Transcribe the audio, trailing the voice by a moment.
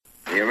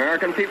the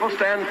American people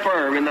stand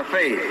firm in the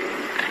faith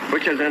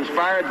which has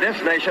inspired this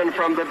nation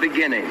from the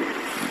beginning.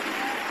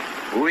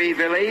 We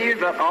believe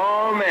that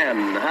all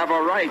men have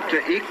a right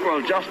to equal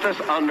justice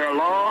under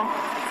law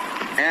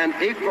and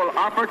equal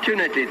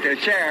opportunity to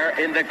share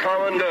in the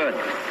common good.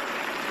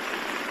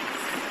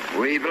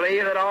 We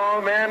believe that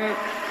all men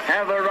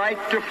have the right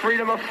to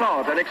freedom of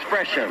thought and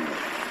expression.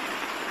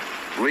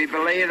 We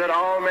believe that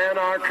all men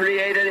are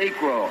created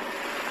equal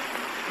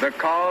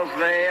because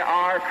they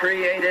are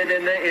created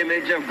in the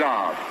image of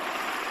God.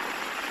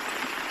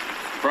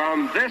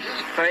 From this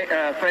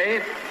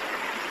faith,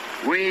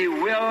 we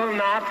will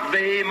not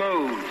be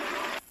moved.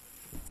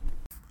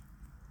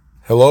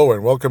 Hello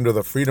and welcome to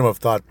the Freedom of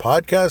Thought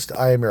podcast.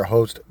 I am your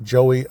host,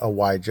 Joey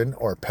Awajan,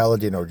 or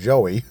Paladino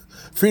Joey.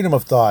 Freedom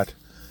of Thought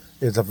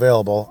is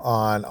available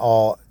on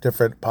all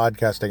different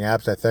podcasting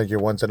apps. I thank you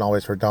once and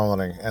always for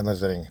downloading and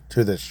listening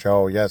to this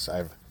show. Yes,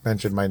 I've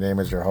mentioned my name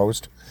as your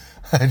host,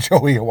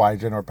 Joey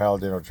Awajan, or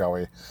Paladino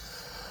Joey.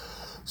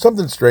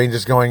 Something strange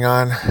is going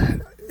on.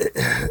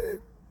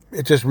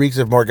 It just reeks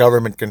of more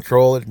government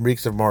control. It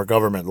reeks of more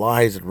government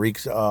lies. It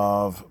reeks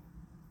of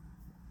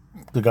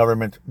the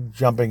government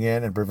jumping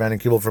in and preventing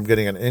people from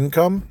getting an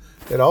income.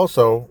 It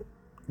also,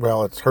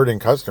 it's hurting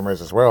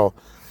customers as well.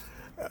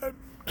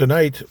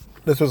 Tonight,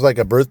 this was like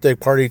a birthday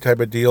party type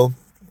of deal.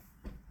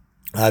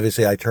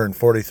 Obviously, I turned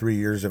 43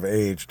 years of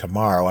age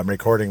tomorrow. I'm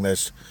recording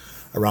this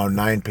around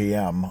 9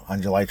 p.m.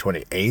 on July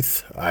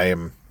 28th. I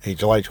am a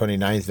July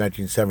 29th,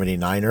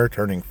 1979er,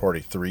 turning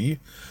 43.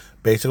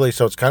 Basically,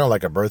 so it's kind of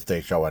like a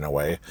birthday show in a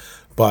way.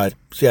 But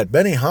see, at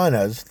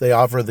Benihana's, they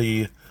offer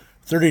the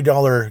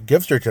 $30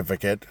 gift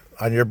certificate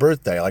on your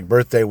birthday, like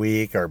birthday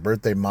week or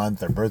birthday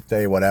month or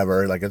birthday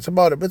whatever. Like it's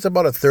about a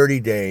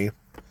 30-day,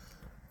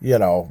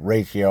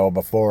 ratio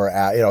before,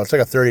 it's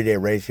like a 30-day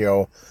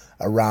ratio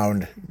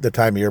around the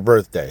time of your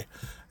birthday.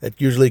 It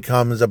usually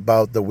comes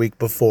about the week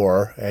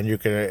before, and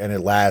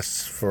it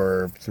lasts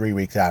for 3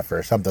 weeks after,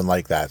 or something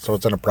like that. So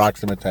it's an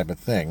approximate type of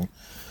thing.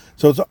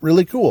 So it's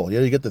really cool.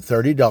 You get the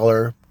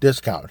 $30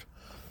 discount.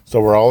 So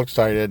we're all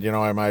excited.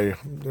 I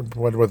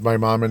went with my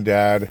mom and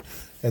dad,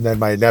 and then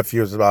my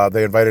nephews.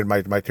 They invited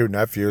my two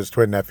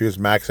twin nephews,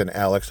 Max and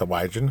Alex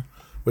Awajan,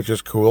 which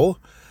is cool.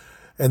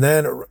 And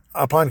then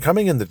upon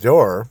coming in the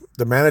door,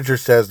 the manager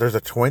says there's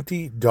a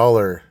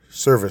 $20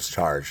 service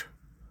charge.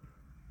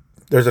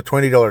 There's a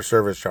 $20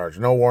 service charge.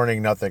 No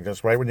warning, nothing.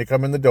 Just right when you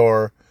come in the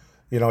door,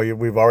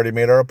 we've already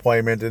made our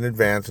appointment in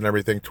advance and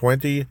everything.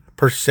 20%.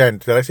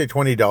 Did I say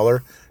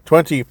 $20?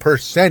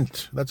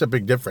 20%. That's a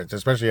big difference,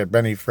 especially at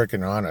Benny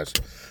frickin' Hana's.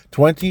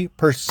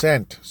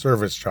 20%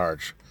 service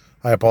charge.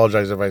 I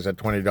apologize if I said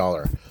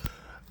 $20.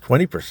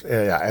 20%.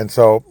 Yeah. And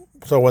so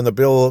when the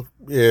bill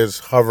is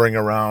hovering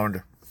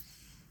around,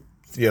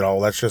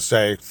 let's just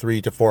say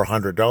 $300 to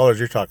 $400,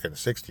 you're talking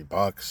 $60,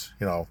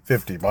 $50,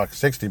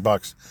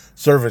 $60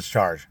 service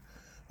charge.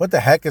 What the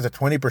heck is a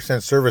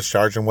 20% service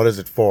charge, and what is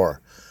it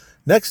for?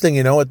 Next thing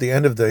you know, at the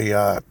end of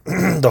the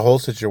the whole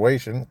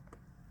situation,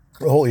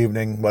 the whole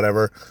evening,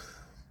 whatever,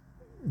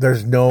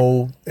 there's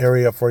no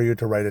area for you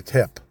to write a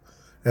tip.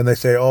 And they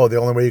say, the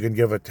only way you can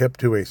give a tip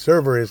to a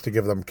server is to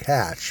give them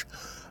cash.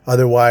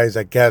 Otherwise,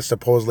 I guess,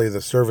 supposedly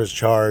the service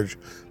charge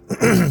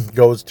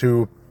goes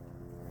to,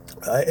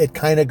 it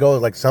kind of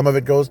goes, like some of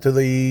it goes to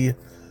the,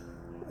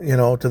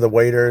 to the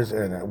waiters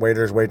and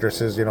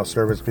waitresses,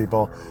 service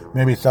people.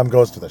 Maybe some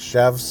goes to the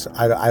chefs.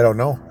 I don't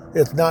know.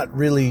 It's not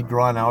really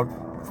drawn out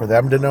for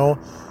them to know.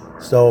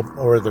 So,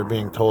 or they're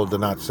being told to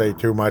not say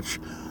too much.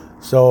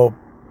 So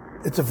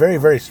it's a very,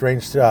 very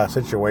strange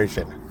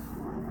situation.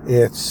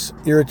 It's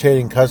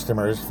irritating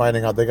customers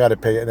finding out they got to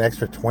pay an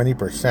extra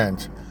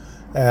 20%,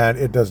 and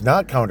it does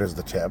not count as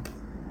the tip.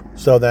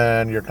 So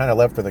then you're kind of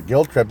left with a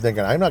guilt trip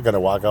thinking, I'm not going to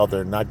walk out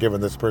there not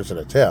giving this person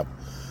a tip.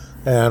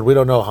 And we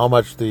don't know how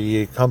much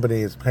the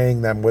company is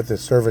paying them with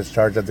this service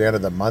charge at the end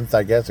of the month.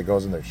 I guess it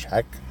goes in their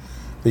check,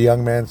 the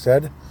young man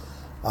said.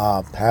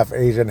 Half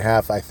Asian,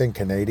 half, I think,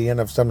 Canadian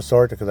of some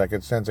sort, because I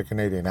could sense a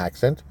Canadian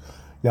accent.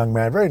 Young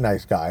man, very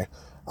nice guy.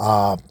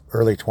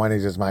 Early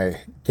 20s is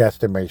my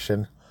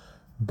guesstimation.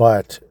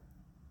 But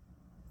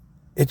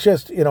it's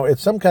just,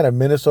 it's some kind of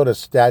Minnesota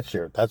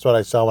statute. That's what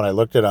I saw when I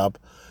looked it up.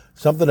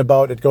 Something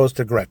about it goes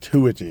to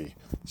gratuity.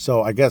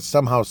 So I guess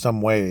somehow, some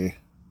way,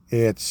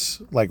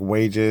 it's like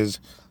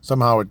wages.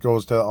 Somehow it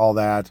goes to all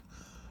that.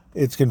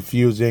 It's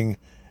confusing.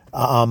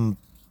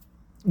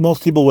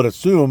 Most people would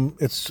assume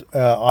it's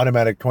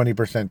automatic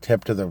 20%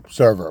 tip to the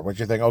server, which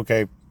you think,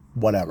 okay,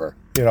 whatever.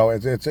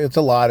 It's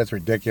a lot. It's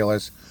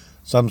ridiculous.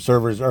 Some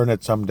servers earn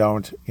it, some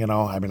don't.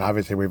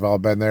 Obviously we've all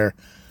been there.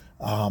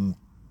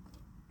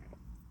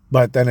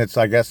 But then it's,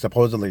 I guess,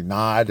 supposedly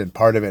not, and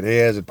part of it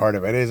is, and part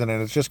of it isn't,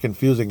 and it's just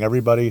confusing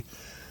everybody.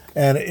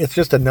 And it's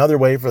just another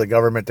way for the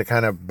government to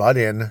kind of butt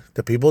in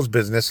to people's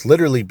business,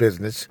 literally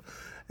business,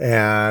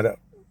 and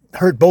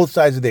hurt both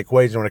sides of the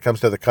equation when it comes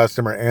to the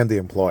customer and the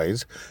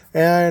employees,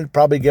 and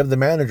probably give the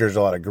managers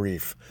a lot of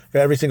grief.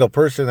 Every single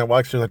person that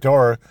walks through the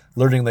door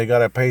learning they got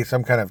to pay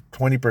some kind of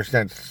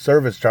 20%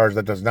 service charge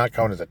that does not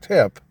count as a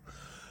tip,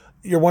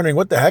 you're wondering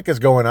what the heck is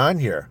going on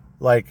here.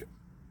 Like,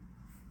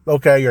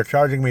 okay, you're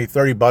charging me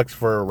 $30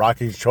 for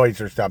Rocky's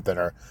Choice or something,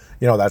 or,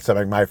 that's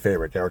something my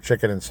favorite,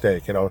 chicken and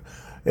steak,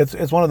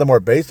 it's one of the more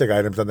basic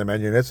items on the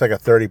menu, and it's like a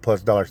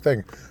 $30+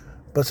 thing.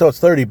 But so it's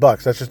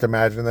 $30. Let's just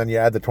imagine, and then you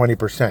add the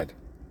 20%.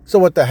 So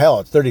what the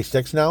hell? It's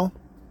 36 now,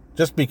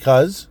 just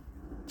because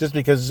Joe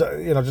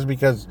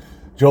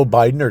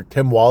Biden or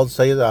Tim Walz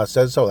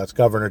says so. That's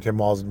Governor Tim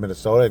Walz in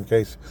Minnesota. In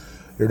case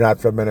you're not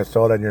from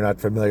Minnesota and you're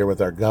not familiar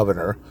with our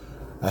governor,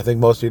 I think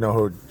most of you know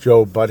who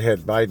Joe Butthead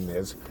Biden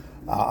is.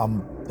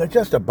 They're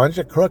just a bunch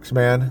of crooks,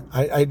 man.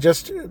 I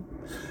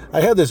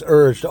had this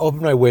urge to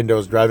open my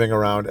windows driving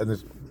around on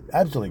this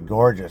absolutely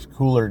gorgeous,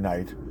 cooler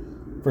night.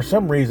 For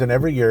some reason,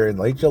 every year in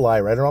late July,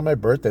 right around my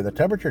birthday, the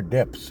temperature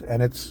dips,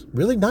 and it's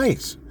really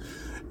nice.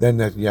 Then,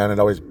 it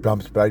always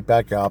bumps right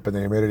back up, and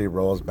the humidity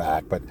rolls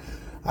back. But,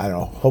 I don't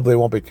know. Hopefully it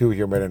won't be too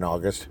humid in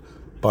August.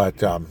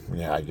 But,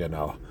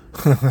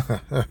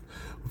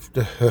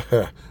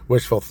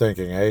 wishful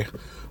thinking, eh?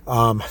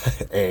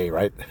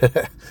 Right?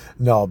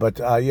 No, but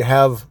you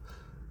have...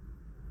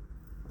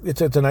 It's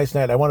a nice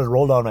night. I wanted to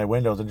roll down my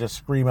windows and just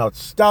scream out,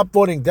 "Stop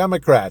voting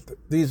Democrat.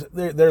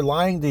 They're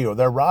lying to you.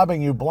 They're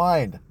robbing you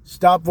blind.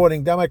 Stop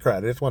voting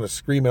Democrat." I just want to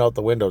scream it out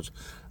the windows.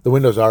 The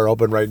windows are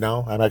open right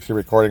now. I'm actually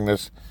recording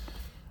this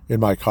in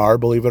my car,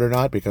 believe it or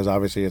not, because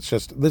obviously this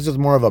is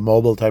more of a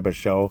mobile type of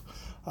show.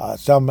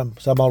 Some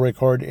I'll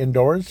record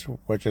indoors,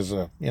 which is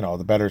the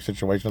better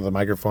situation of the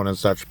microphone and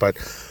such. But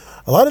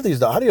a lot of the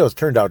audios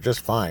turned out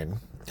just fine.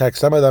 Heck,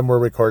 some of them were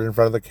recorded in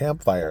front of the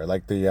campfire,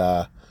 like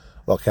the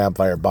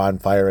campfire,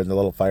 bonfire in the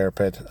little fire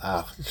pit.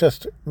 It's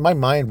just, my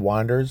mind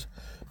wanders.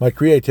 My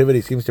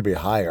creativity seems to be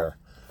higher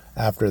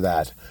after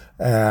that.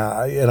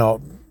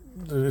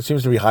 It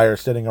seems to be higher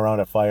sitting around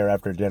a fire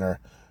after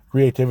dinner.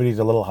 Creativity is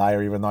a little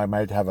higher, even though I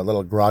might have a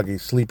little groggy,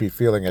 sleepy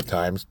feeling at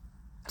times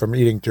from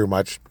eating too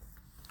much,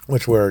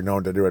 which we're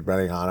known to do at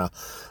Benihana.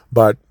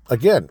 But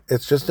again,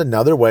 it's just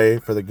another way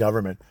for the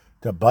government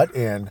to butt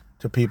in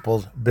to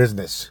people's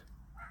business.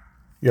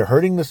 You're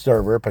hurting the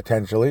server,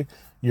 potentially.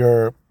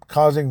 You're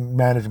causing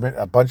management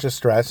a bunch of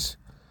stress.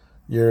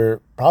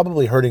 You're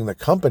probably hurting the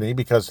company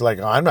because,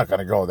 I'm not going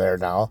to go there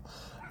now.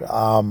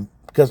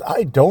 Because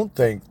I don't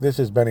think this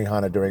is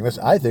Benihana doing this.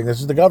 I think this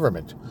is the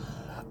government.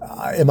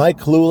 Am I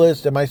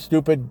clueless? Am I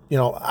stupid?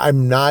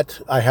 I'm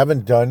not. I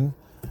haven't done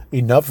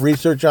enough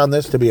research on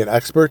this to be an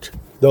expert.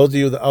 Those of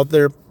you out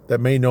there that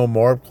may know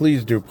more,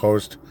 please do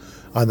post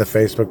on the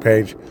Facebook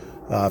page,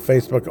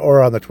 Facebook,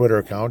 or on the Twitter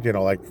account.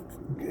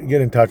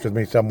 Get in touch with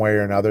me some way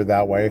or another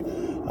that way.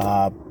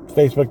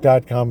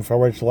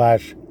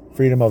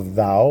 Facebook.com/Freedom of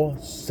Thou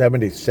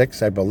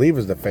 76, I believe,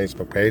 is the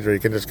Facebook page, or you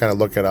can just kind of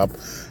look it up.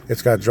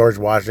 It's got George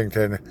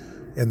Washington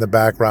in the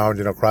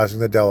background, crossing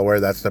the Delaware.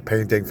 That's the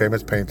painting,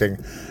 famous painting.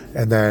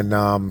 And then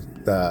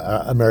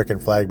the American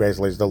flag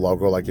basically is the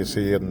logo, like you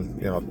see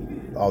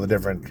in, all the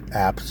different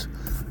apps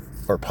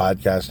for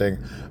podcasting.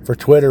 For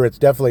Twitter, it's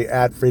definitely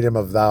at Freedom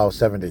of Thou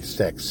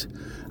 76.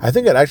 I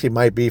think it actually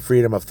might be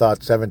Freedom of Thought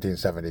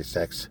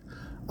 1776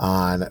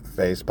 on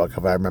Facebook,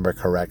 if I remember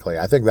correctly.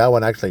 I think that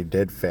one actually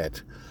did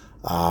fit.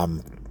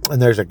 And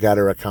there's a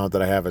Getter account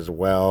that I have as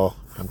well.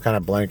 I'm kind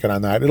of blanking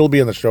on that. It'll be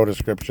in the show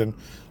description.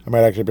 I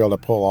might actually be able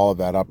to pull all of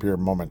that up here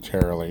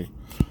momentarily.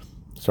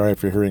 Sorry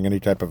if you're hearing any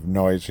type of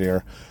noise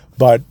here.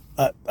 But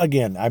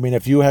again,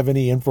 if you have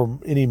any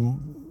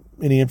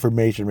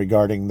information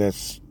regarding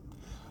this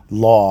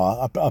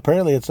law,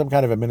 apparently it's some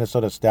kind of a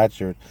Minnesota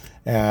statute.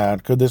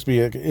 And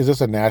is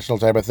this a national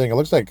type of thing? It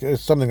looks like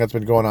it's something that's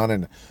been going on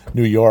in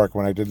New York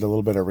when I did a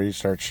little bit of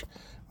research,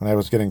 when I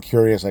was getting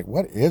curious,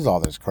 what is all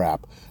this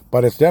crap?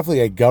 But it's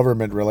definitely a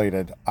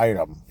government-related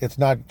item. It's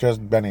not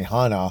just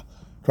Benihana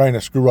trying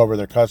to screw over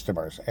their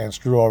customers and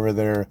screw over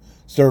their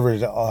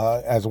servers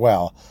as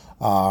well.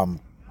 To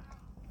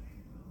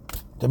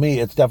me,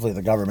 it's definitely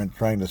the government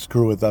trying to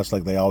screw with us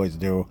like they always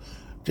do.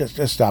 Just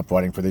stop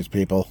voting for these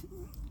people.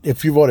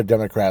 If you voted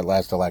Democrat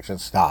last election,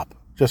 stop.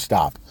 Just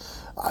stop.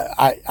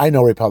 I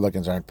know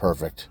Republicans aren't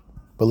perfect.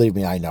 Believe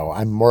me, I know.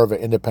 I'm more of an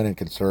independent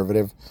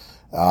conservative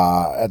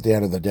at the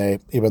end of the day,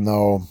 even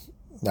though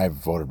I've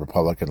voted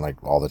Republican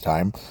all the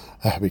time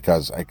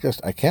because I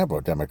can't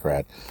vote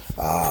Democrat.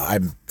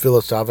 I'm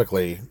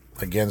philosophically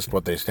against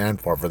what they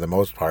stand for the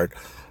most part.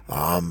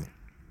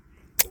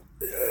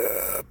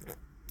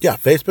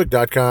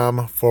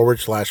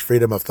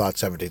 Facebook.com/Freedom of Thought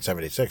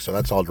 1776. So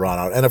that's all drawn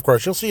out. And of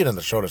course, you'll see it in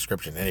the show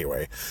description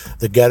anyway.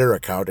 The Getter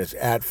account is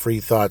at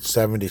Free Thought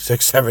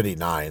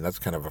 7679. That's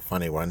kind of a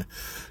funny one.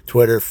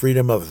 Twitter,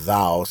 Freedom of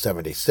Thou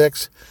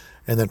 76.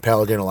 And then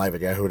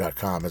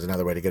PaladinoLive@yahoo.com is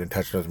another way to get in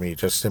touch with me,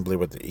 just simply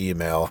with the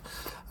email.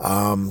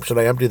 Should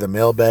I empty the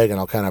mailbag? And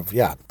I'll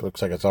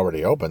looks like it's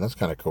already open. That's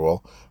kind of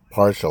cool,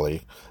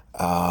 partially.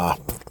 I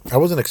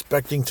wasn't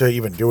expecting to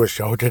even do a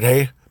show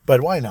today,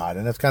 but why not?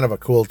 And it's kind of a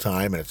cool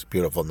time, and it's a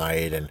beautiful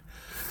night, and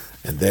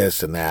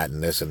this and that,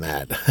 and this and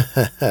that.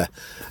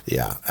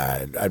 Yeah,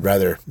 I'd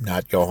rather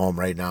not go home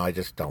right now. I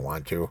just don't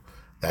want to.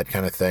 That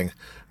kind of thing.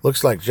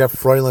 Looks like Jeff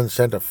Froyland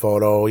sent a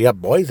photo. Yep,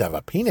 boys have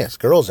a penis,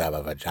 girls have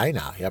a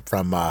vagina. Yep,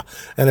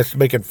 and it's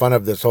making fun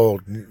of this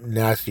whole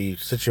nasty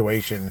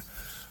situation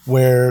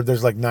where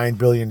there's like 9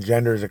 billion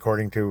genders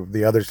according to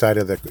the other side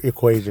of the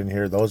equation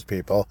here, those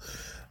people.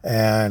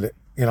 And,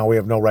 we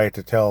have no right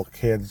to tell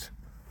kids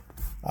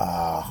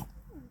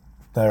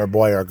they're a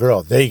boy or a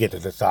girl. They get to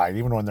decide,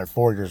 even when they're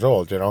 4 years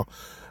old,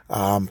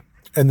 And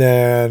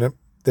then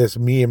this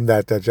meme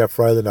that Jeff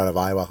Freiland out of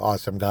Iowa,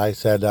 awesome guy,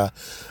 said,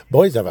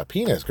 boys have a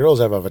penis, girls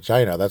have a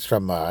vagina. That's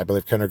from, I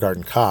believe,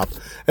 Kindergarten Cop.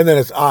 And then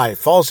it's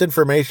false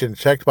information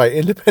checked by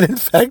independent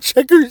fact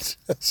checkers.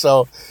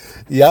 So,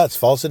 yeah, it's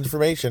false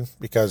information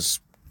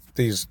because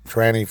these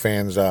tranny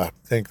fans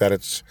think that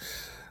it's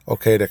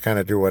okay to kind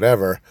of do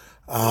whatever.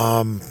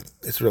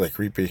 It's really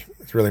creepy.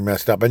 It's really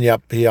messed up. And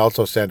yep, he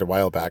also said a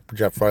while back,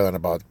 Jeff Freiland,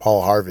 about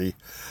Paul Harvey,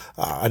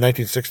 a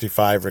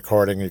 1965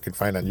 recording you can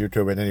find on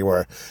YouTube and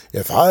anywhere.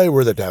 If I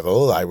were the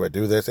devil, I would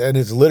do this. And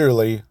it's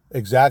literally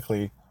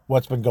exactly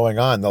what's been going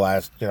on the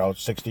last,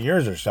 60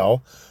 years or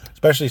so,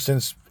 especially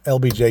since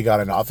LBJ got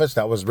in office.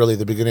 That was really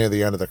the beginning of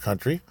the end of the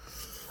country.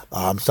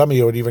 Some of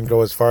you would even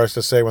go as far as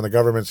to say when the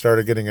government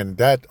started getting in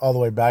debt all the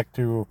way back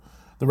to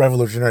the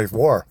Revolutionary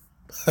War.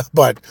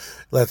 But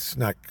let's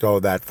not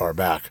go that far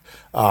back.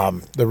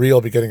 The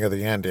real beginning of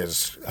the end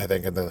is, I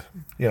think, in the,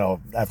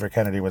 after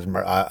Kennedy was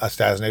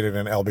assassinated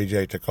and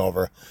LBJ took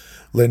over,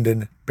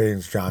 Lyndon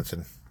Baines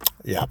Johnson.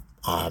 Yeah.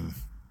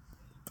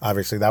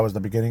 Obviously, that was the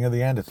beginning of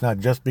the end. It's not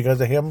just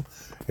because of him.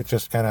 It's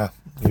just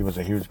he was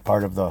a huge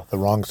part of the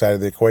wrong side of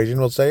the equation,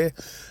 we'll say.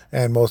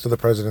 And most of the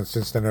presidents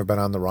since then have been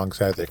on the wrong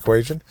side of the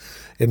equation.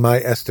 In my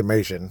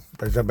estimation,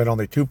 there's been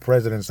only 2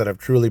 presidents that have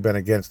truly been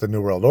against the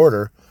New World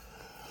Order.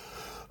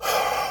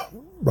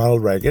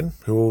 Ronald Reagan,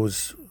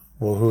 whose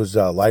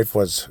life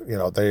was,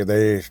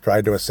 they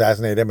tried to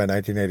assassinate him in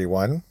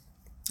 1981.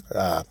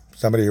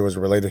 Somebody who was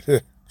related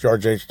to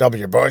George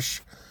H.W.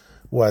 Bush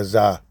was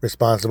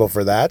responsible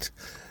for that.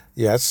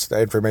 Yes, the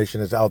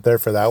information is out there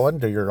for that one.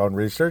 Do your own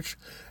research.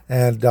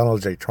 And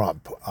Donald J.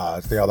 Trump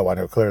is the other one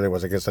who clearly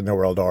was against the New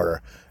World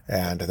Order.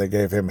 And they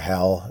gave him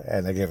hell,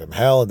 and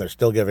they're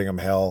still giving him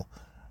hell.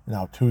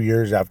 Now, 2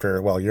 years after,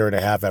 a year and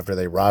a half after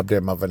they robbed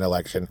him of an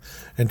election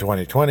in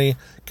 2020,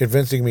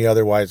 convincing me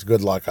otherwise.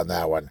 Good luck on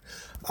that one.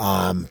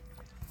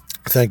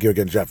 Thank you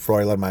again, Jeff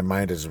Freiland. My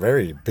mind is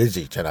very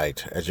busy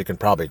tonight, as you can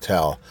probably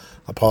tell.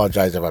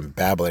 Apologize if I'm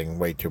babbling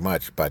way too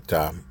much, but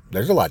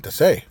there's a lot to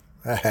say.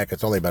 Heck,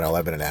 it's only been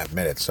 11 and a half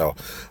minutes, so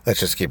let's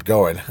just keep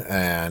going,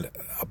 and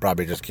I'll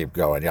probably just keep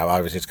going. Yeah,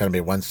 obviously it's going to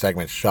be one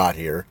segment shot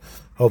here.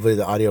 Hopefully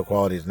the audio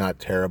quality is not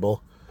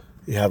terrible.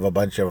 You have a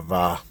bunch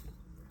of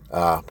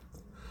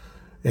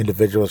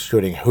individuals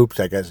shooting hoops,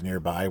 I guess,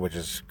 nearby, which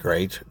is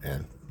great.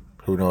 And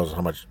who knows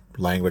how much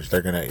language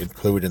they're going to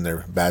include in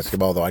their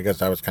basketball, though I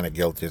guess I was kind of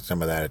guilty of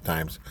some of that at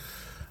times.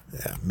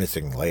 Yeah,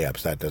 missing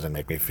layups, that doesn't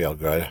make me feel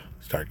good.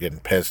 Start getting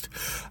pissed.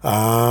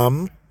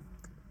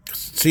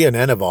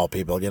 CNN, of all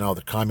people,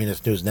 the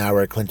Communist News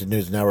Network, Clinton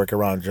News Network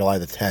around July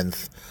the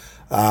 10th.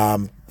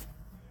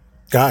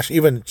 Gosh,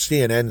 even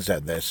CNN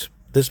said this.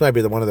 This might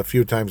be one of the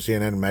few times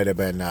CNN might have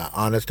been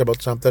honest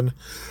about something.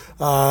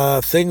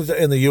 Things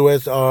in the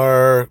U.S.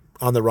 are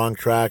on the wrong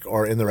track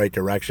or in the right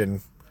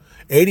direction.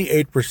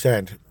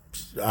 88%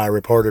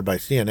 reported by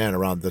CNN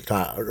around the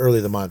time, early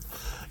the month.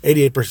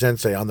 88%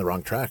 say on the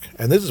wrong track.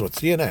 And this is what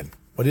CNN.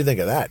 What do you think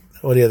of that?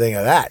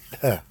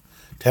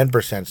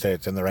 10% say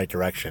it's in the right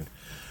direction.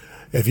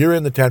 If you're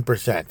in the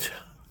 10%,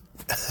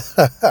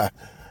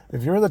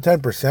 if you're in the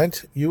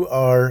 10%, you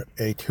are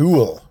a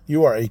tool.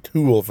 You are a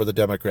tool for the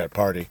Democrat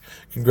Party.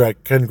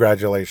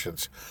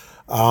 Congratulations.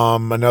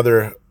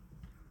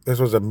 This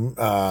was a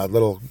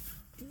little,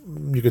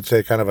 you could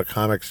say, kind of a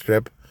comic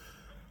strip.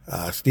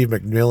 Steve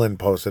McMillan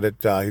posted it.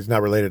 He's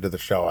not related to the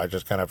show. I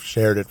just kind of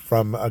shared it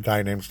from a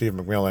guy named Steve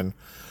McMillan.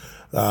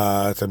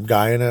 It's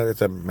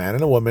a man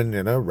and a woman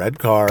in a red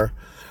car.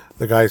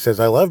 The guy says,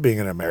 I love being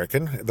an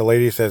American. The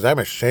lady says, I'm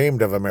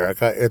ashamed of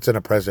America. It's an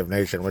oppressive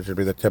nation, which would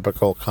be the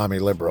typical commie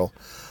liberal.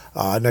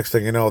 Next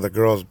thing you know, the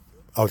girl's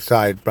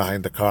outside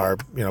behind the car,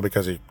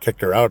 because he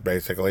kicked her out,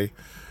 basically.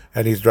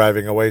 And he's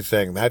driving away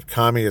saying, that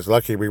commie is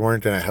lucky we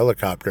weren't in a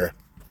helicopter.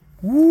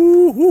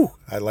 Woo-hoo!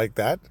 I like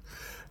that.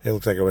 It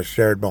looks like it was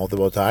shared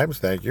multiple times.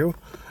 Thank you.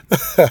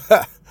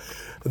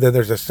 Then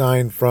there's a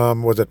sign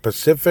from, was it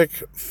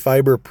Pacific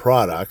Fiber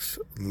Products,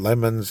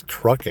 Lemons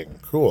Trucking.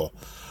 Cool.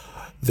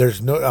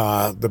 There's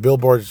no, the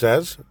billboard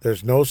says,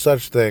 there's no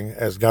such thing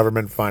as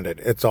government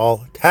funded. It's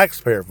all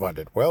taxpayer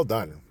funded. Well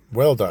done.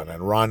 Well done.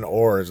 And Ron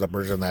Orr is the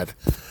person that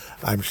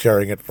I'm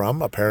sharing it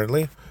from,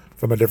 apparently,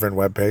 from a different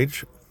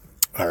webpage.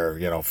 Or,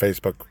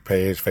 Facebook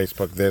page,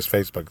 Facebook this,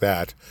 Facebook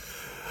that.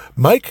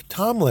 Mike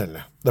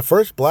Tomlin, the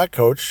second black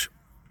coach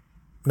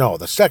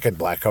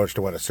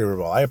to win a Super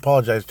Bowl. I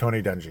apologize,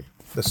 Tony Dungy.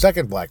 The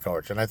second black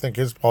coach. And I think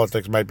his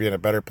politics might be in a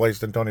better place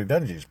than Tony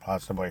Dungy's,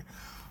 possibly.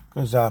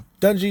 Because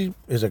Dungy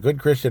is a good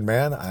Christian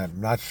man. I'm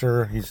not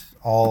sure he's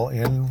all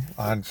in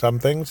on some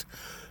things.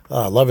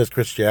 Love his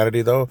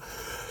Christianity, though.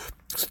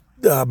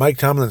 Mike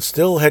Tomlin,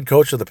 still head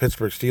coach of the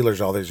Pittsburgh Steelers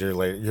all these years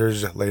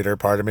later,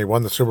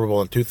 won the Super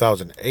Bowl in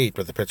 2008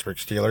 with the Pittsburgh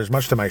Steelers,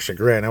 much to my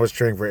chagrin. I was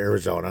cheering for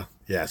Arizona.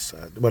 Yes,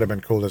 it would have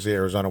been cool to see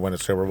Arizona win a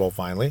Super Bowl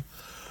finally.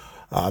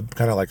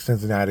 Kind of like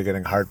Cincinnati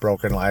getting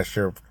heartbroken last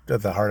year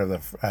at the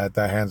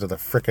hands of the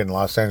frickin'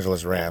 Los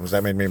Angeles Rams.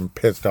 That made me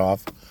pissed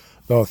off.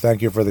 Though,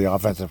 thank you for the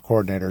offensive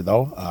coordinator,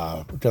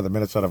 though, to the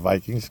Minnesota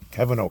Vikings,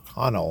 Kevin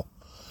O'Connell,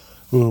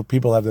 who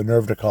people have the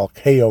nerve to call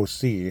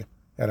KOC.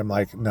 And I'm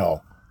like,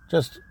 no,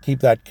 just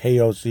keep that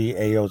KOC,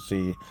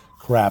 AOC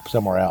crap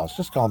somewhere else.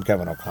 Just call him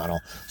Kevin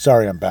O'Connell.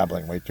 Sorry, I'm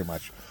babbling way too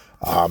much.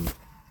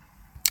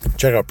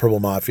 Check out Purple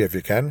Mafia if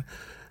you can.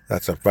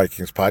 That's a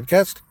Vikings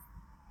podcast.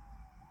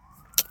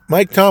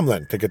 Mike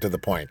Tomlin, to get to the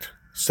point,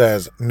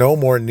 says, no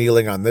more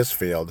kneeling on this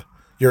field.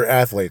 You're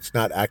athletes,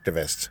 not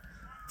activists.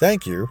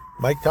 Thank you,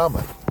 Mike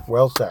Tomlin.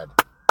 Well said.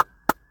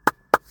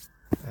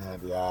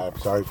 And yeah, I'm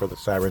sorry for the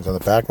sirens in the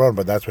background,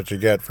 but that's what you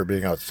get for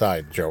being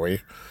outside,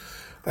 Joey.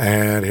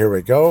 And here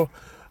we go.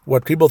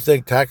 What people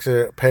think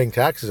paying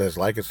taxes is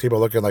like, it's people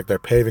looking like they're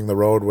paving the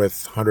road with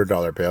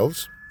 $100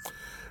 bills.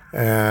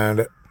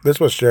 And this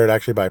was shared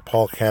actually by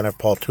Paul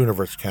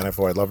Tuniverse Caniff,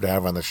 who I'd love to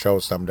have on the show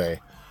someday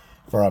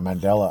for a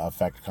Mandela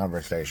Effect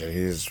conversation.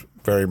 He's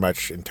very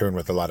much in tune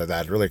with a lot of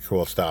that. Really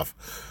cool stuff.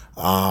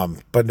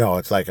 But no,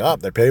 it's like,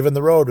 they're paving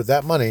the road with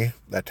that money,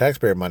 that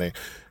taxpayer money.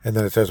 And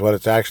then it says what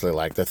it's actually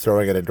like. They're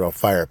throwing it into a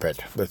fire pit.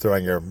 They're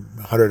throwing your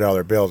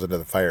 $100 bills into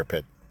the fire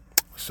pit.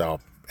 So,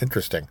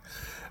 interesting.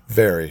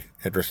 Very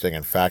interesting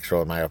and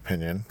factual, in my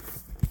opinion.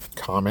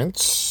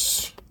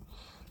 Comments?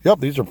 Yep,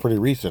 these are pretty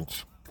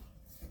recent.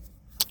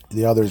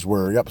 The others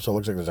were, so it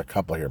looks like there's a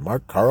couple here.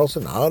 Mark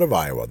Carlson out of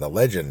Iowa, the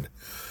legend,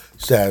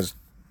 says,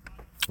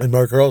 and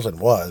Mark Carlson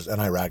was an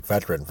Iraq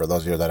veteran, for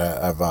those of you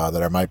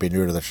that might be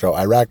new to the show.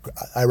 Iraq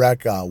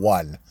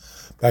won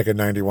back in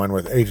 91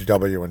 with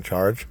HW in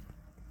charge.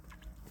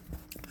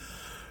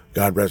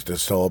 God rest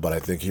his soul, but I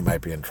think he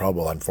might be in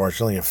trouble.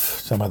 Unfortunately, if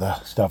some of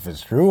the stuff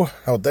is true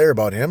out there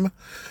about him,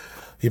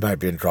 he might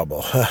be in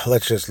trouble.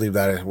 Let's just leave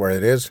that where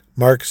it is.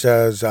 Mark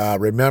says,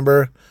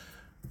 remember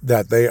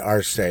that they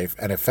are safe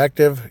and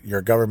effective.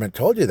 Your government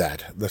told you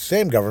that. The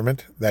same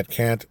government that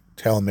can't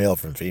tell male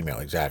from female.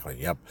 Exactly.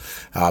 Yep.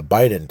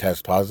 Biden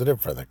tests positive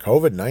for the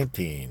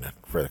COVID-19.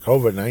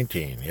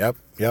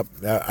 Yep.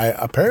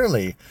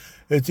 Apparently,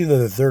 it's either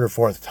the third or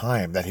fourth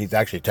time that he's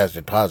actually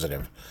tested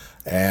positive.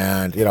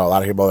 And, a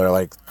lot of people are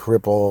like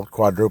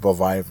quadruple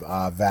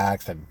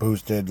vaxxed and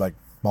boosted like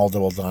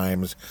multiple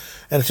times.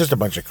 And it's just a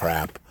bunch of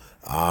crap.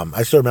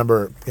 I still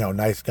remember,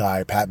 nice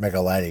guy, Pat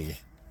Micheletti,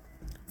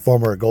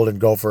 former Golden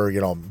Gopher,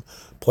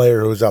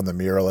 player who's on the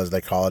mural, as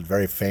they call it,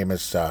 very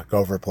famous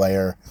Gopher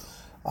player.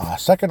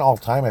 Second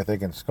all-time, I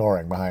think, in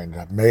scoring behind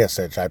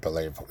Mayasic, I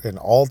believe, in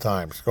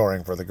all-time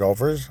scoring for the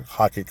Gophers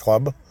Hockey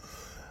Club.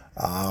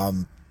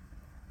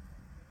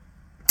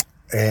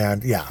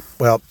 And, yeah,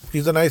 well,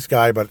 he's a nice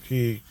guy, but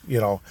he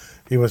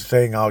was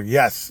saying,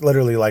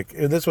 literally, like,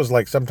 this was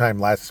like sometime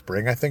last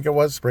spring, I think it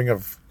was,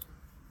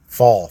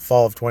 fall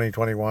of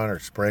 2021 or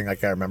spring, I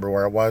can't remember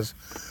where it was.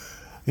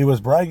 He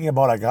was bragging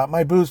about, I got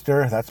my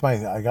booster,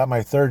 I got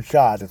my third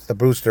shot, it's the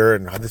booster,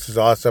 and this is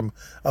awesome.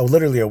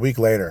 Literally a week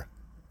later,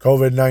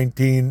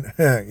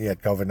 COVID-19, he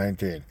had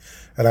COVID-19.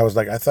 And I was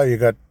like, I thought you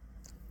got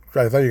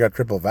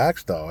triple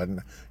vax though,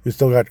 and you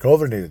still got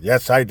COVID.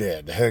 Yes, I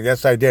did.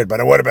 Yes, I did. But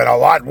it would have been a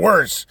lot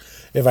worse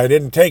if I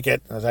didn't take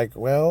it. I was like,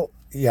 well,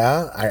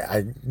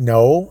 yeah,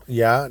 no.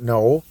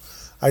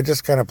 I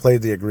just kind of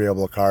played the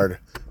agreeable card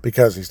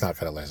because he's not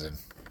going to listen.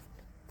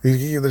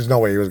 There's no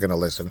way he was going to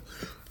listen.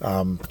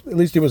 At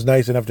least he was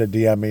nice enough to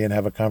DM me and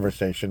have a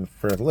conversation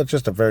for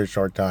just a very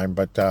short time.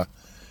 But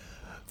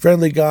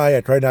friendly guy.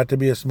 I tried not to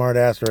be a smart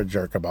ass or a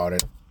jerk about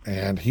it,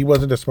 and he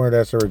wasn't a smart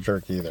ass or a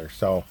jerk either.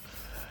 So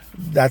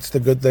that's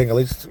the good thing. At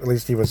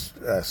least he was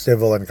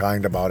civil and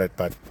kind about it.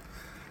 But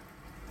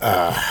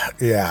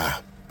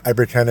I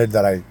pretended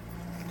that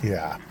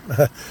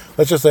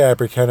let's just say I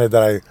pretended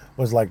that I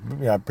was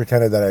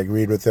pretended that I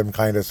agreed with him,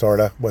 kind of, sort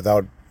of,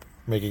 without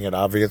making it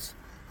obvious.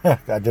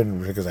 I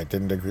didn't, because I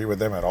didn't agree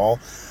with him at all.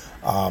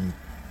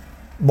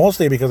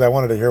 Mostly because I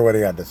wanted to hear what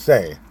he had to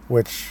say,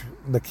 which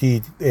the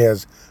key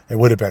is, it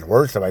would have been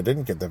worse if I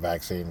didn't get the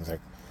vaccine. It's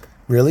like,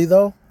 really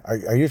though?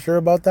 Are you sure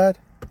about that?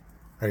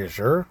 Are you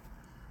sure?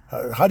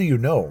 How do you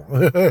know?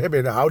 I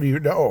mean, how do you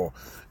know?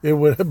 It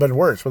would have been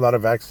worse without a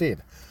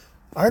vaccine.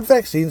 Aren't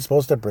vaccines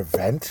supposed to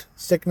prevent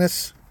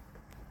sickness?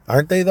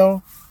 Aren't they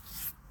though?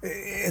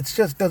 It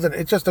just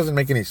doesn't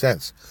make any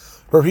sense.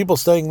 For people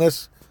saying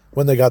this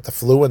when they got the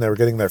flu and they were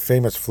getting their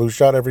famous flu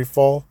shot every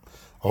fall,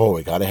 oh,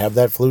 we got to have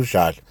that flu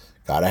shot.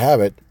 Got to have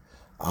it.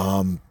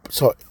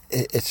 So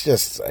it's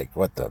just like,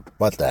 what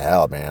the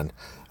hell, man?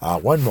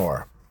 One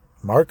more.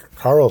 Mark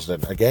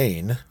Carlson,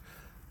 again.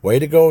 Way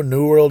to go,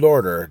 New World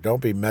Order.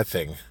 Don't be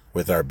messing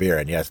with our beer.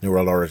 And yes, New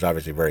World Order is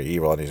obviously very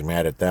evil, and he's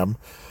mad at them.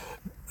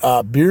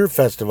 Beer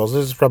festivals.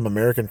 This is from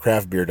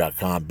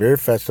AmericanCraftBeer.com. Beer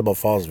festival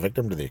falls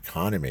victim to the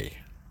economy.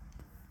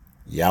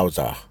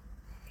 Yowza.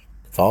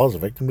 Falls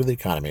victim to the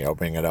economy.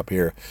 Opening it up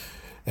here.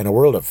 In a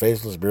world of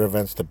faceless beer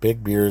events, the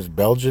Big Beers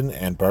Belgian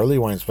and Barley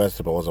Wines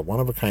Festival is a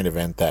one-of-a-kind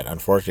event that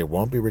unfortunately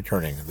won't be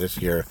returning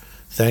this year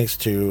thanks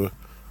to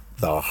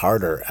the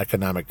harder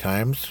economic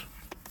times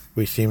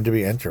we seem to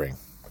be entering.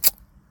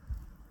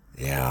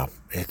 Yeah,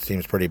 it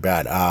seems pretty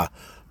bad.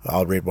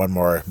 I'll read one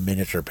more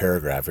miniature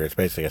paragraph here. It's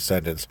basically a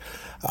sentence.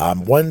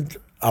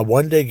 A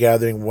one-day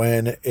gathering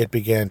when it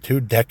began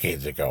 2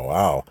 decades ago.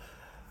 Wow.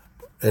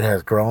 It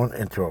has grown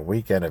into a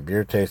weekend of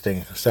beer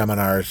tasting,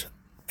 seminars,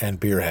 and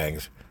beer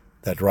hangs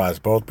that draws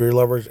both beer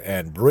lovers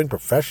and brewing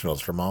professionals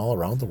from all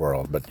around the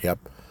world. But, yep,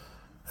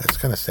 that's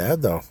kind of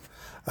sad, though.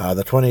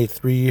 The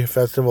 23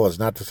 festival is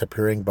not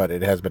disappearing, but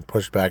it has been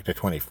pushed back to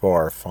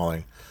 24,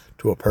 falling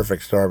to a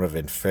perfect storm of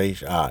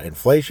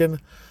inflation,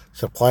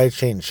 supply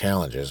chain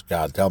challenges.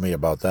 God, tell me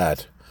about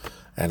that.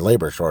 And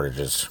labor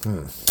shortages.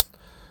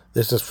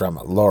 This is from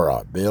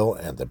Laura, Bill,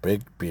 and the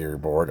Big Beer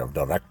Board of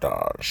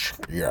Directors.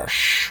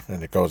 Yes.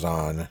 And it goes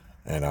on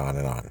and on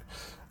and on.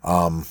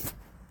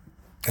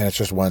 And it's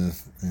just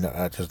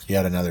just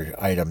yet another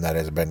item that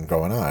has been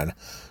going on.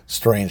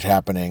 Strange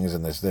happenings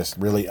and this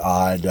really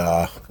odd,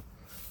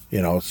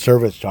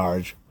 service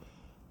charge.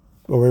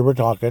 Where we were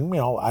talking,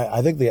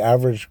 I think the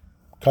average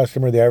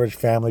customer, the average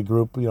family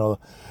group,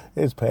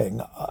 is paying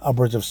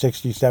upwards of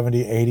 $60,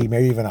 $70, $80,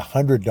 maybe even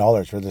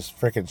 $100 for this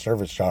freaking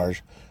service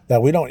charge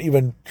that we don't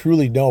even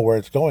truly know where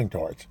it's going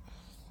towards.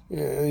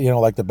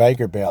 Like the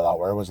banker bailout,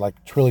 where it was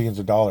like trillions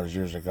of dollars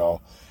years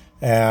ago.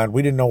 And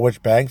we didn't know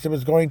which banks it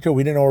was going to.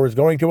 We didn't know where it was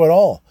going to at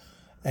all.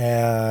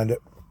 And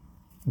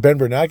Ben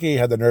Bernanke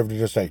had the nerve to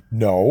just say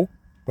no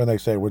when they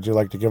say,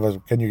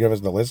 can you give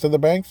us the list of the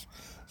banks?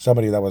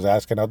 Somebody that was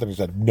asking out there, he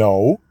said,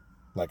 no.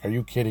 Like, are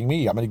you kidding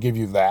me? I'm going to give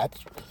you that.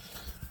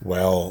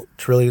 Well,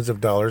 trillions of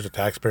dollars of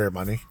taxpayer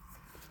money,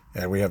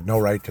 and we have no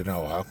right to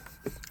know, huh?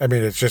 I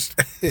mean, it's just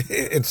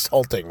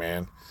insulting,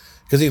 man.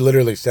 Because he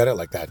literally said it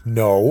like that.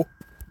 No.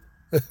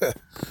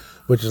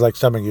 Which is like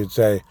something you'd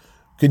say,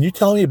 can you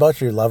tell me about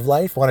your love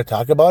life? Want to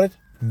talk about it?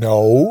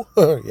 No.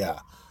 Yeah.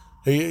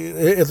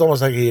 It's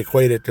almost like he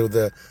equated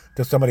to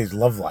somebody's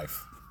love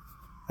life.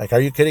 Like, are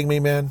you kidding me,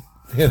 man?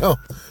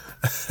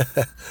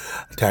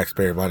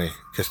 Taxpayer money,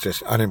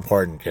 just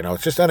unimportant.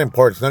 It's just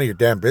unimportant. It's none of your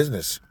damn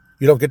business.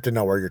 You don't get to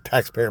know where your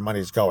taxpayer money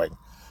is going.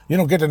 You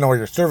don't get to know where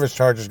your service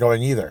charge is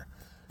going either.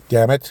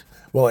 Damn it.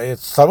 Well,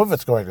 some of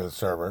it's going to the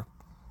server.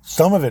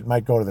 Some of it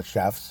might go to the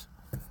chefs.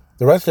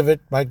 The rest of it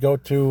might go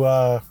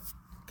to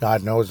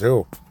God knows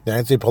who.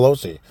 Nancy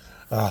Pelosi,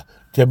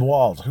 Tim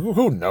Walz.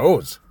 Who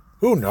knows?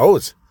 Who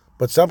knows?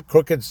 But some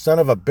crooked son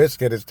of a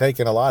biscuit is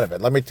taking a lot of it.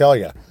 Let me tell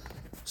you,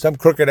 some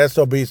crooked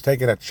SOB is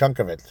taking a chunk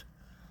of it.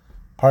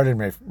 Pardon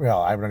me.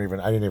 Well, I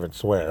didn't even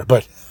swear,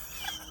 but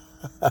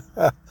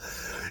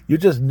you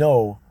just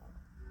know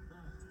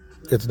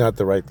it's not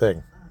the right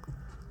thing.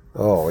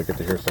 Oh, we get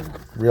to hear some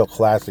real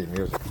classy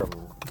music from.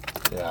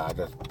 Yeah,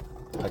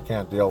 I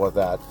can't deal with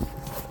that.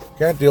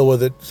 Can't deal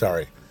with it.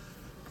 Sorry.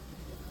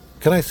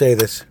 Can I say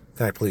this?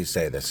 Can I please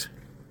say this?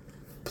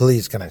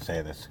 Please, can I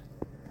say this?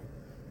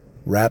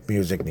 Rap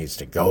music needs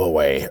to go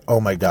away. Oh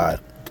my God.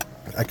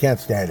 I can't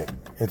stand it.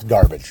 It's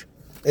garbage.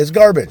 It's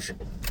garbage.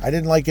 I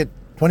didn't like it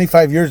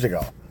 25 years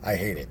ago. I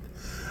hate it.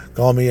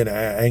 Call me an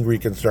angry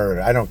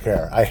conservative. I don't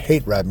care. I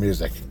hate rap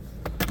music.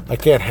 I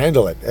can't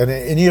handle it. And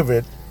any of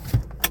it,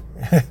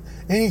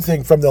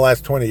 anything from the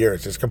last 20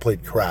 years is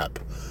complete crap.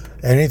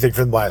 And anything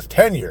from the last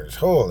 10 years,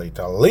 holy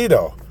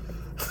Toledo.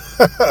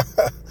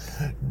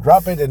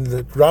 Drop it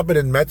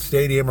in Met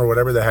Stadium or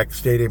whatever the heck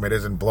stadium it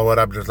is and blow it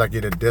up just like you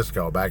did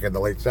disco back in the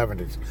late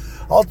 70s.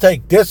 I'll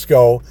take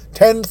disco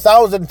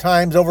 10,000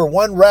 times over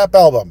one rap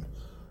album.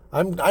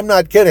 I'm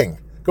not kidding.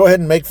 Go ahead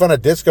and make fun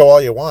of disco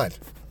all you want.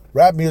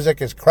 Rap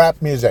music is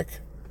crap music.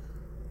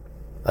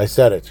 I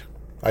said it.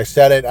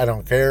 I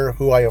don't care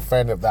who I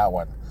offend of that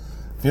one.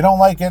 If you don't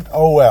like it,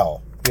 oh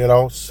well.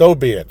 So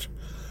be it.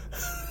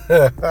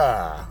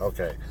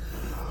 Okay.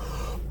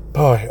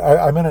 Boy,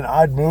 I'm in an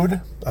odd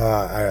mood.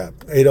 I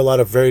ate a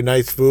lot of very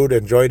nice food,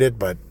 enjoyed it,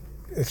 but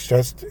it's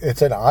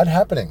an odd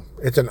happening.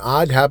 It's an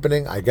odd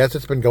happening. I guess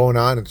it's been going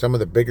on in some of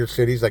the bigger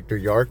cities like New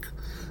York,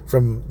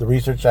 from the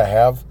research I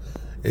have.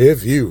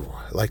 If you,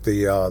 like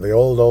the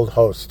old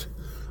host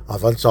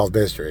of Unsolved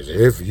Mysteries,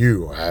 if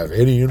you have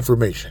any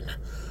information,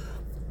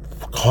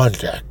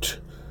 contact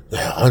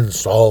the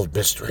Unsolved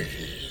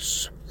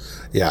Mysteries.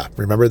 Yeah,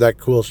 remember that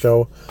cool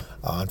show?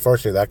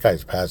 Unfortunately, that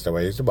guy's passed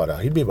away.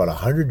 He'd be about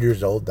 100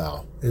 years old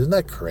now. Isn't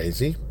that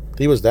crazy?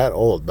 He was that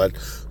old, but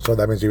so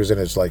that means he was in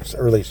his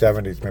early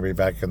 70s, maybe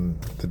back in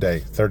the day,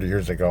 30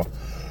 years ago.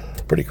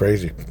 Pretty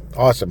crazy.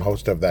 Awesome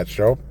host of that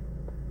show.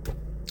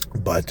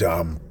 But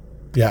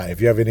yeah,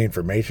 if you have any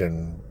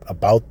information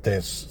about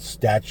this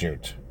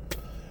statute,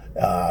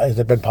 has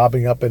it been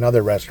popping up in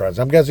other restaurants?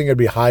 I'm guessing it'd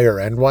be higher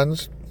end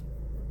ones,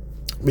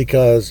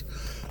 because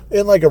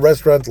in a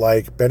restaurant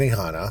like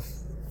Benihana.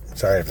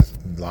 Sorry if it's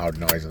loud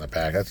noise in the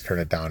back. Let's turn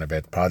it down a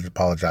bit.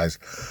 Apologize.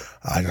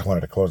 I just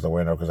wanted to close the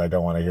window because I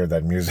don't want to hear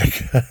that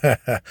music.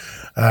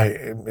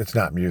 It's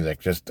not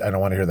music. Just I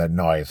don't want to hear that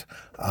noise.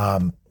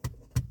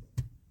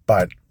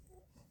 But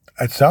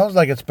it sounds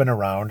like it's been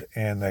around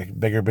in the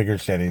bigger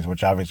cities,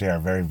 which obviously are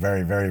very,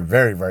 very, very,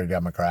 very, very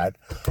Democrat.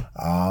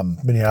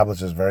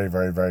 Minneapolis is very,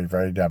 very, very,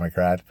 very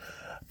Democrat.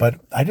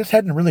 But I just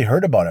hadn't really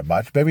heard about it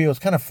much. Maybe it was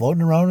kind of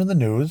floating around in the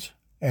news,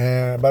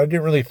 but I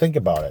didn't really think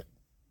about it.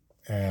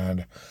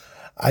 And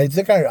I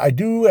think I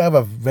do have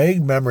a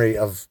vague memory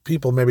of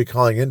people maybe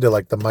calling into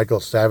like the Michael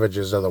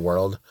Savages of the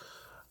world,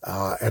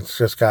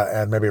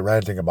 and maybe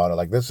ranting about it.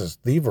 Like, this is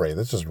thievery.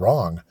 This is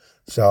wrong.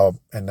 So,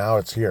 and now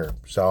it's here.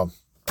 So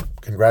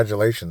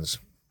congratulations,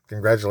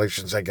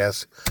 I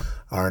guess,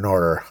 are in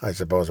order, I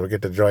suppose. We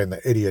get to join the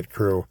idiot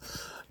crew.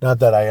 Not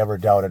that I ever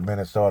doubted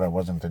Minnesota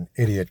wasn't an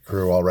idiot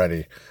crew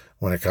already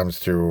when it comes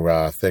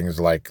to things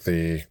like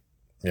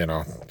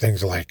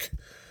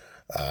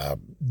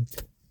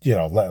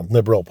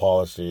liberal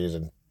policies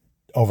and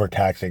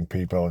overtaxing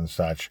people and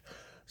such.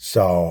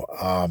 So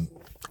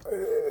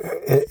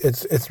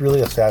it's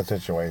really a sad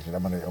situation.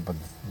 I'm going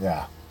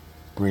to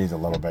breathe a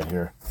little bit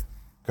here.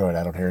 Good,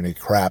 I don't hear any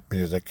crap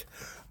music.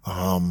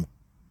 But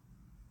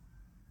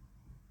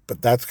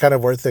that's kind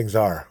of where things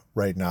are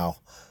right now.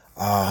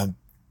 I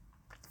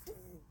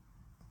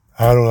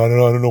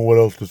don't know what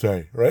else to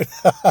say, right?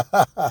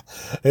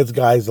 It's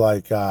guys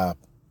like,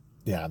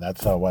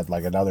 that's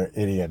like another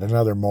idiot,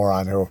 another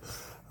moron who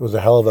was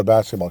a hell of a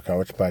basketball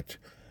coach, but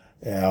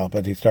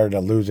he started to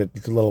lose it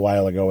a little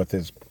while ago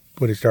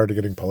when he started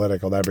getting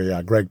political. That'd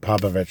be Greg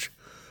Popovich.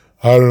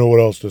 I don't know what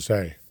else to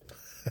say.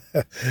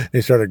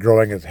 He started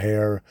growing his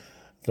hair,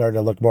 started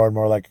to look more and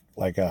more like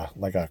a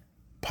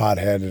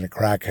pothead and a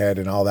crackhead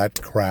and all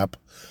that crap.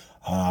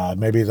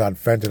 Maybe he's on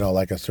fentanyl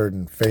like a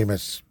certain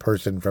famous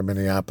person from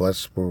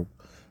Minneapolis who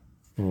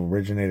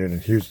originated in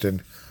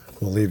Houston.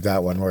 We'll leave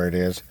that one where it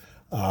is.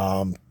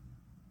 I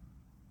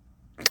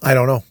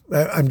don't know.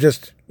 I'm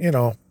just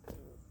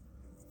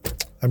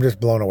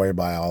blown away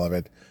by all of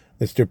it.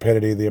 The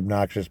stupidity, the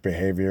obnoxious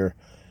behavior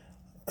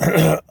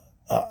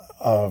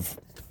of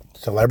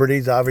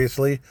celebrities,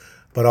 obviously,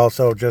 but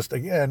also just,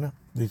 again,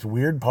 these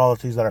weird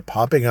policies that are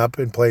popping up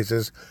in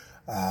places,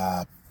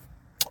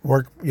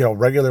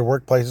 regular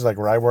workplaces like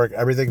where I work.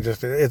 Everything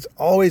it's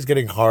always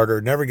getting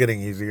harder, never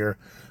getting easier.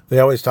 They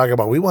always talk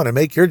about, we want to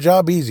make your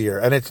job easier,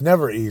 and it's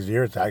never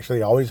easier. It's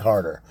actually always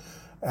harder.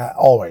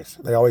 Always.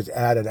 They always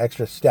add an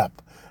extra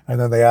step, and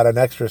then they add an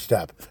extra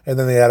step, and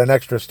then they add an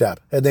extra step,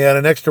 and they add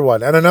an extra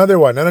one, and another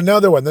one, and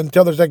another one,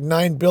 until there's like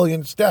 9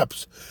 billion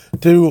steps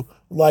to,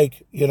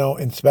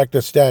 inspect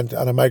a stent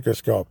on a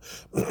microscope,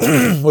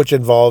 which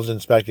involves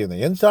inspecting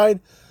the inside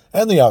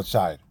and the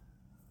outside.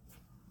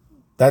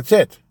 That's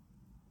it.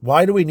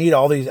 Why do we need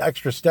all these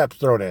extra steps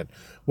thrown in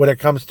when it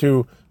comes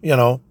to,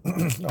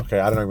 okay,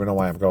 I don't even know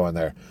why I'm going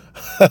there,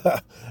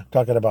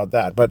 talking about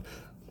that, but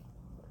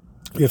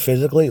you're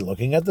physically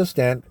looking at the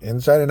stent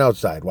inside and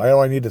outside. Why do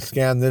I need to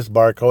scan this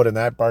barcode and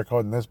that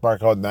barcode and this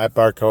barcode and that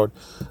barcode?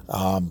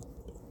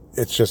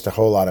 It's just a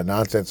whole lot of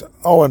nonsense.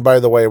 Oh, and by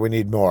the way, we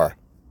need more,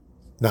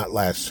 not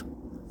less.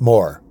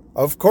 More.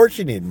 Of course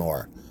you need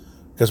more.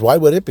 Because why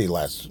would it be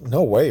less?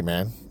 No way,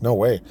 man. No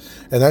way.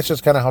 And that's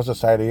just kind of how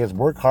society is.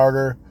 Work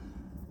harder.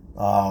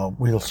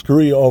 We'll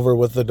screw you over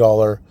with the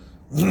dollar.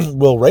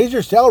 We'll raise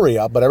your salary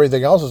up, but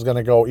everything else is going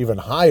to go even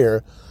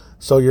higher.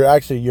 So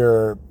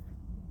your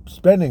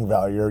spending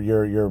value,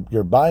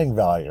 your buying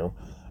value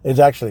is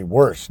actually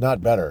worse,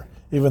 not better,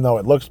 even though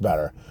it looks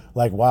better.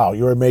 Like, wow,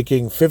 you were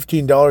making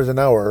 $15 an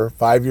hour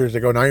 5 years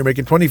ago. Now you're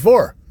making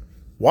 $24.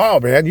 Wow,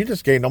 man, you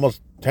just gained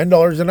almost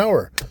 $10 an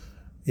hour.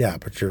 Yeah,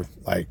 but you're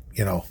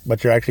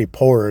you're actually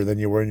poorer than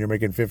you were when you're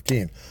making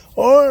 15,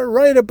 or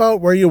right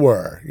about where you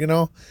were.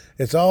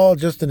 It's all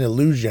just an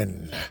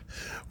illusion.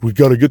 We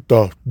got to get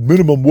the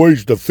minimum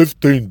wage to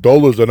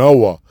 $15 an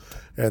hour,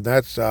 and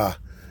that's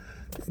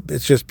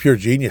it's just pure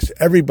genius.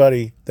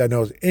 Everybody that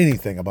knows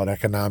anything about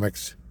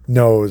economics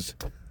knows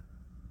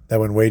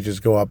that when wages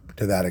go up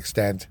to that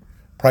extent,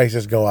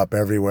 prices go up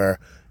everywhere.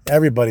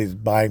 Everybody's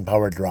buying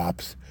power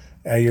drops,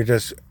 and you're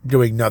just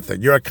doing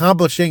nothing. You're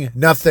accomplishing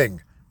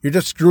nothing. You're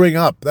just screwing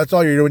up. That's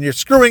all you're doing. You're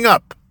screwing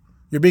up.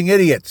 You're being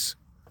idiots.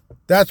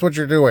 That's what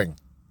you're doing.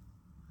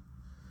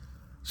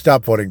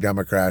 Stop voting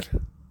Democrat.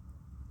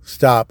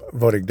 Stop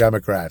voting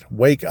Democrat.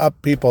 Wake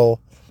up, people.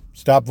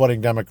 Stop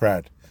voting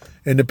Democrat.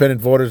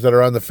 Independent voters that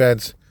are on the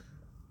fence,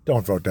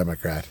 don't vote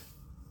Democrat.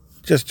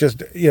 Just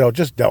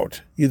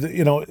don't.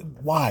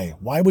 Why?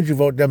 Why would you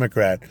vote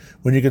Democrat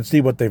when you can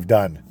see what they've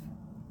done?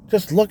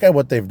 Just look at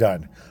what they've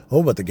done.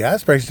 Oh, but the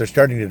gas prices are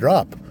starting to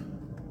drop.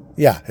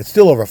 Yeah, it's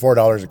still over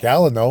 $4 a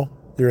gallon, though,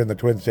 here in the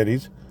Twin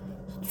Cities.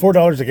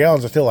 $4 a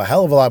gallon is still a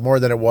hell of a lot more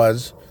than it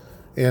was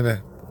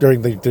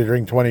during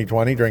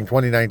 2020, during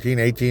 2019,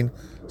 18,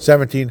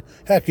 17.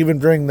 Heck, even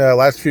during the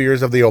last few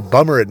years of the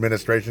Obama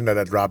administration, that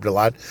had dropped a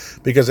lot,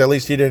 because at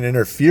least he didn't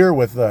interfere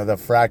with the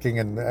fracking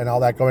and all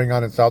that going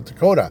on in South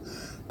Dakota.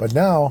 But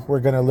now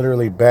we're going to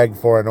literally beg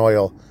for an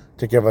oil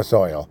to give us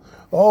oil.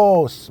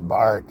 Oh,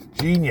 smart.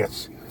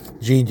 Genius.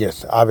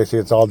 Obviously,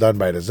 it's all done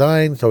by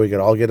design, so we can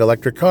all get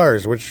electric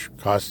cars, which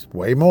costs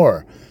way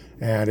more.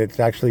 And it's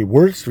actually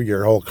worse for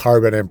your whole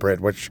carbon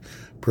imprint, which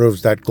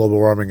proves that global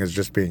warming is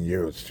just being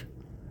used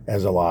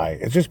as a lie.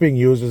 It's just being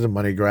used as a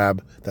money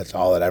grab. That's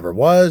all it ever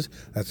was.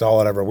 That's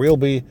all it ever will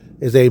be,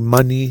 is a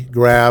money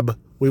grab.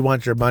 We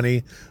want your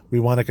money.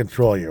 We want to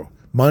control you.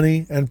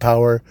 Money and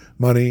power,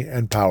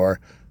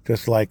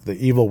 just like the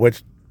evil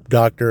witch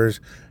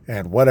doctors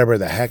and whatever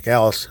the heck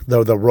else,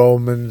 though the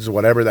Romans,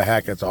 whatever the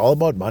heck, it's all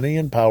about money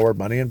and power,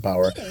 money and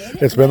power.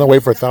 It's been that way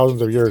for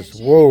thousands of years.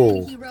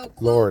 Whoa,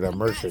 Lord have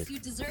mercy.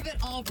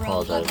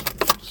 Apologize,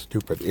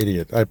 stupid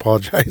idiot. I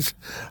apologize.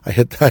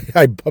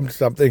 I bumped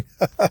something.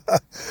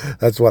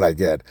 That's what I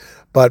get.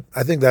 But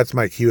I think that's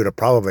my cue to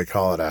probably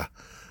call it a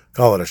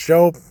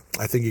show.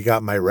 I think you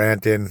got my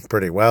rant in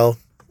pretty well,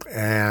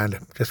 and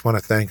just want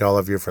to thank all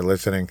of you for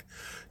listening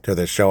to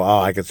this show. Oh,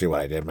 I can see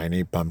what I did. My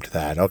knee bumped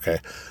that. Okay.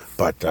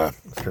 But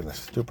turn the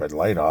stupid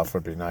light off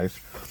would be nice.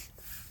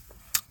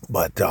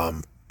 But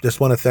just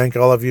want to thank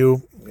all of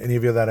you, any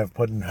of you that have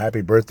put in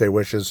happy birthday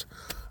wishes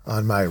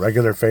on my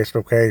regular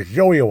Facebook page,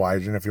 Joey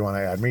Awajan, if you want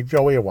to add me,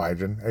 Joey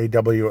Awajan,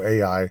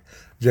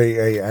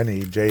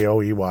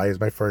 AWAIJANEJOEY is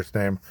my first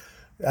name.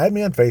 Add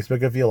me on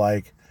Facebook if you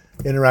like.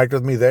 Interact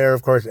with me there.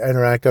 Of course,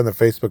 interact on the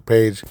Facebook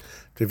page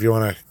if you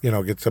want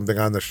to, get something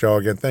on the show.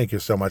 Again, thank you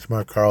so much.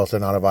 Mark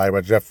Carlson out of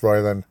Iowa, Jeff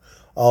Froyland,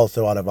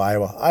 also out of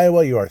Iowa.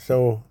 Iowa, you're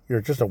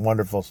just a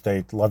wonderful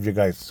state. Love you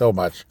guys so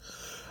much.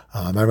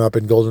 I'm up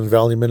in Golden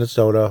Valley,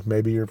 Minnesota.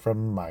 Maybe you're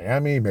from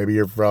Miami. Maybe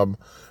you're from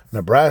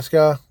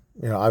Nebraska.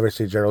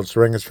 Obviously Gerald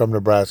String is from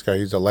Nebraska.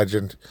 He's a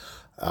legend,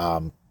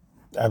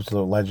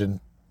 absolute legend.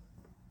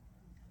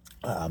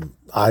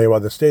 Iowa,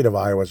 the state of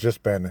Iowa has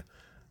just been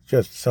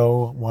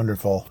so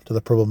wonderful to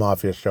the Purple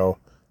Mafia show,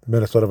 the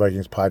Minnesota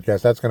Vikings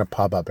podcast. That's going to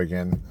pop up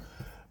again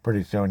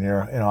pretty soon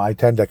here. I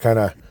tend to kind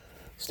of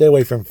stay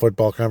away from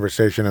football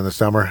conversation in the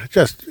summer,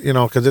 just,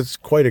 because it's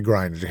quite a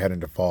grind as you head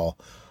into fall.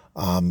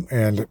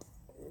 And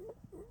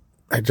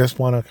I just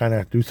want to kind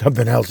of do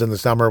something else in the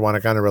summer, want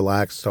to kind of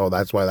relax. So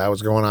that's why that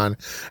was going on.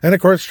 And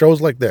of course,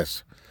 shows like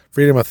this,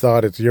 Freedom of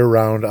Thought, it's year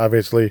round,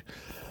 obviously.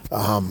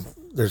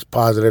 There's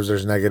positives,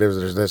 there's negatives,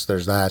 there's this,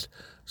 there's that.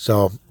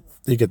 So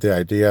you get the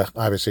idea.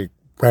 Obviously,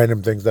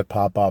 random things that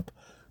pop up.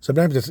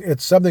 Sometimes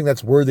it's something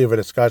that's worthy of a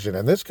discussion.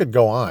 And this could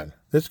go on.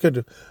 This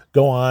could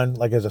go on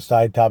like as a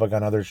side topic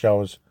on other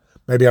shows.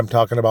 Maybe I'm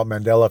talking about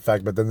Mandela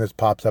effect, but then this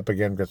pops up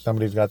again because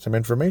somebody's got some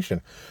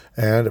information.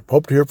 And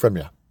hope to hear from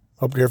you.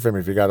 Hope to hear from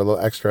you if you got a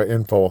little extra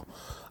info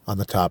on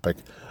the topic.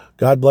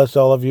 God bless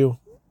all of you,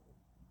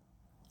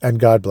 and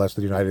God bless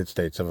the United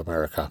States of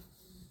America.